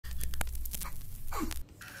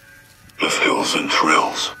thrills and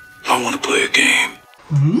thrills. I want to play a game.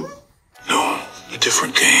 Hmm? No, a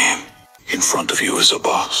different game. In front of you is a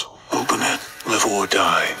box. Open it. Live or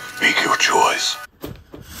die. Make your choice.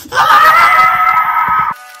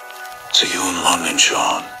 See you in London,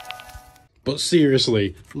 Sean. But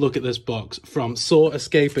seriously, look at this box from Saw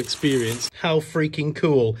Escape Experience. How freaking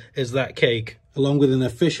cool is that cake? Along with an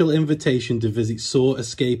official invitation to visit Saw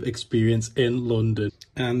Escape Experience in London.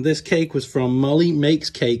 And this cake was from Molly Makes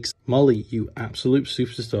Cakes. Molly, you absolute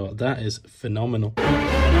superstar. That is phenomenal.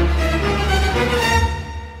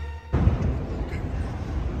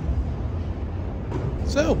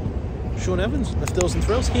 So, Sean Evans of Thrills and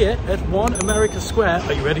Thrills here at One America Square.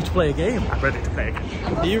 Are you ready to play a game? I'm ready to play a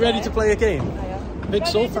game. Are you ready to play a game? Big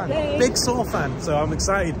Saw fan. Big Saw fan. So I'm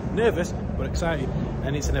excited. Nervous, but excited.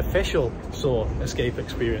 And it's an official Saw Escape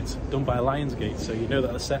Experience done by Lionsgate. So you know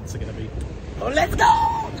that the sets are going to be... Oh, let's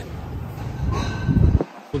go!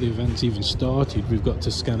 Before the event's even started, we've got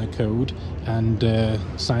to scan a code and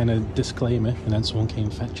sign a disclaimer. And then someone came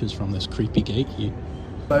fetch us from this creepy gate here.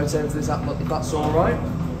 Photo if that's all right.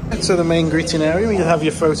 So the main greeting area, you have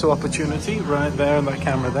your photo opportunity right there on that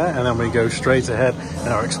camera there, and then we go straight ahead and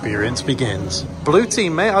our experience begins. Blue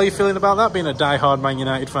team, mate, how are you feeling about that, being a die-hard Man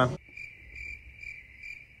United fan?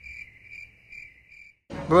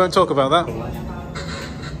 We won't talk about that.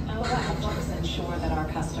 Our efforts ensure that our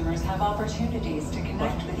customers have opportunities to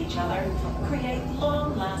connect with each other, create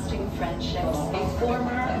long-lasting friendships, a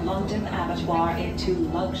former London abattoir into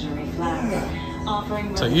luxury flats.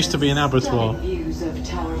 Offering So it used to be an abattoir. Views of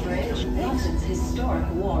Tower Bridge, London's historic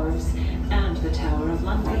wharves, and the Tower of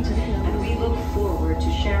London. And we look forward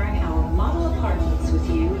to sharing our model apartments with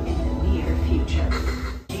you in the near future.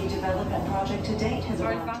 The development project to date has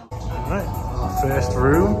arrived. Alright, our first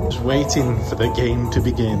room. Just waiting for the game to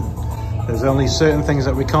begin. There's only certain things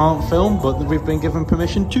that we can't film, but we've been given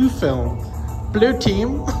permission to film. Blue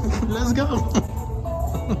team, let's go.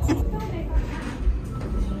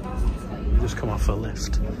 Just come off a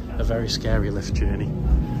lift, a very scary lift journey,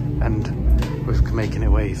 and we're making our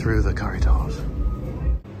way through the corridors.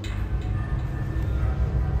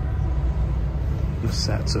 The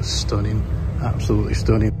sets are stunning, absolutely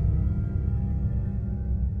stunning.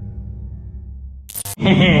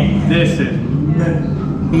 This is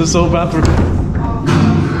in the Saw bathroom.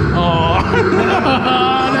 Oh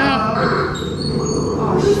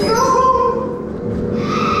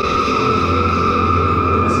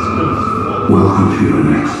Welcome to your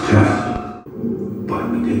next test. By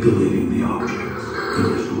manipulating the objects in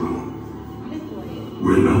this room.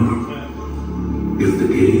 Remember, if the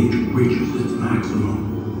gauge reaches its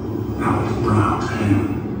maximum, Alex Brown's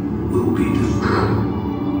hand will be destroyed.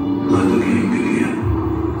 Let the game begin.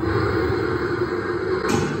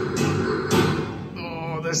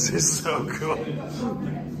 Oh, this is so cool.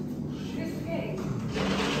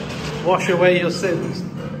 Wash away your sins.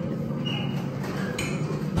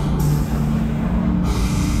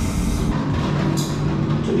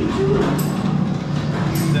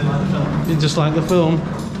 You just like the film?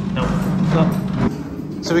 No.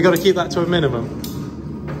 So we got to keep that to a minimum.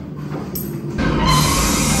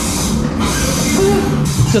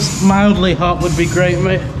 Just mildly hot would be great,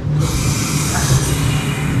 mate.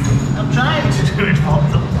 I'm trying to do it for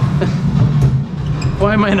them.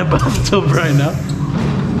 Why am I in a bathtub right now?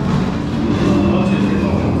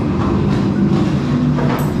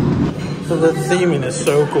 So the theming is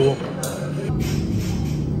so cool.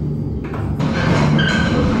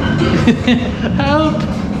 Help!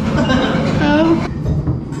 Help!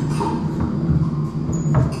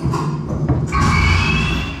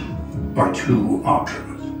 Are two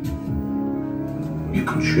options. You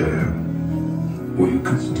can share, or you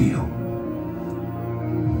can steal.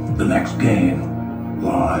 The next game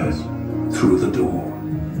lies through the door.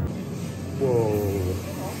 Whoa.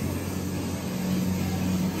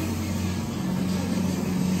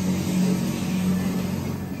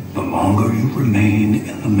 The longer you remain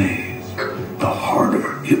in the maze, the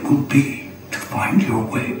harder it will be to find your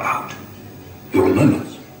way out. Your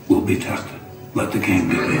limits will be tested. Let the game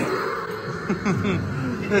begin.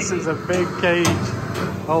 This is a big cage.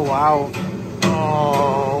 Oh wow.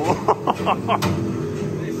 Oh.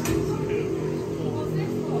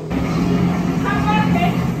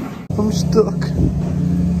 I'm stuck.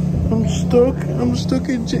 I'm stuck. I'm stuck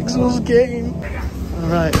in Jigsaw's game.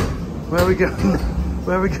 Alright, where are we going?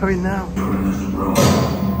 Where are we going now? During this room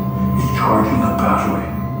is charging a battery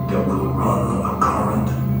that will run a current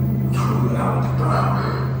through Alex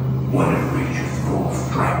Brown when it reaches full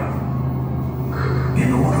strength. In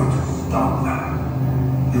order to stop that,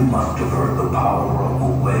 you must divert the power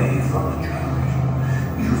away from the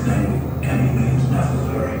generator. Use everything any means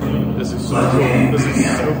necessary. This is so cool. This is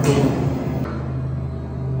so cool.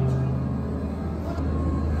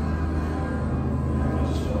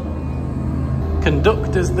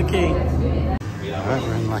 Conduct is the key. Alright,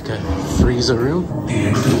 we're in like a freezer room. The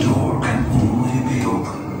exit door can only be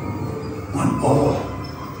opened when all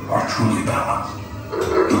are truly balanced. The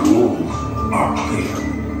rules are clear.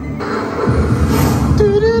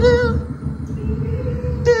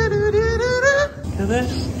 Look at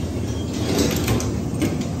this.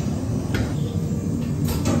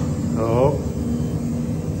 Oh.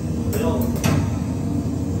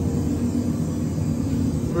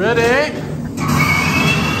 Ready?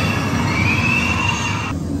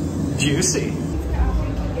 Juicy.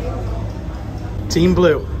 Team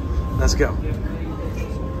Blue, let's go.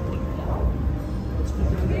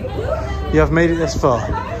 You have made it this far.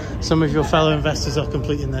 Some of your fellow investors are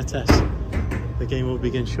completing their tests. The game will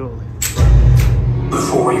begin shortly.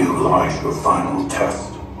 Before you lies your final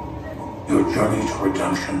test. Your journey to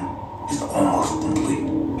redemption is almost complete.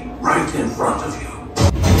 Right in front of you.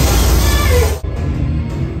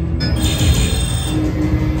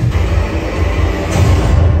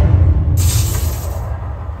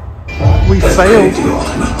 We failed.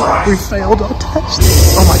 We failed our test.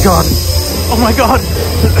 Oh my god. Oh my god.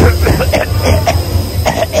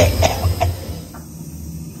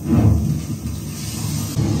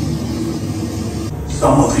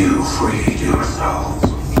 Some of you freed yourselves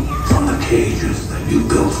from the cages that you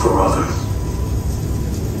built for others,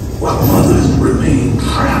 while others remain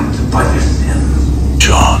trapped by their sins.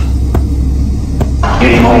 John.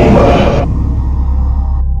 Game over.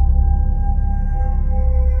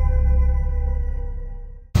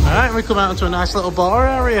 Alright, we come out into a nice little bar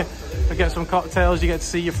area. We get some cocktails, you get to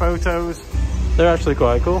see your photos. They're actually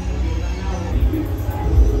quite cool.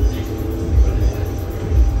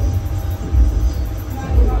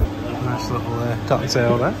 Nice little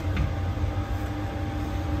cocktail there.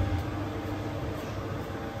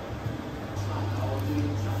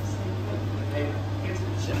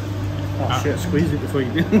 Oh shit, squeeze it before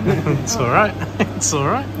you do. It's alright. It's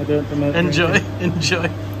alright. I don't promote Enjoy, enjoy.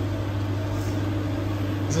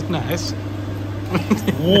 Is it nice?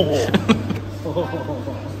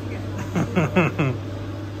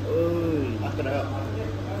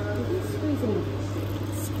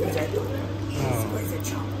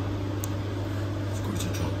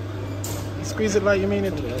 Squeeze it like you mean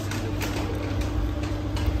it.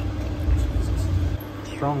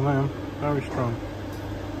 Strong, man. Very strong.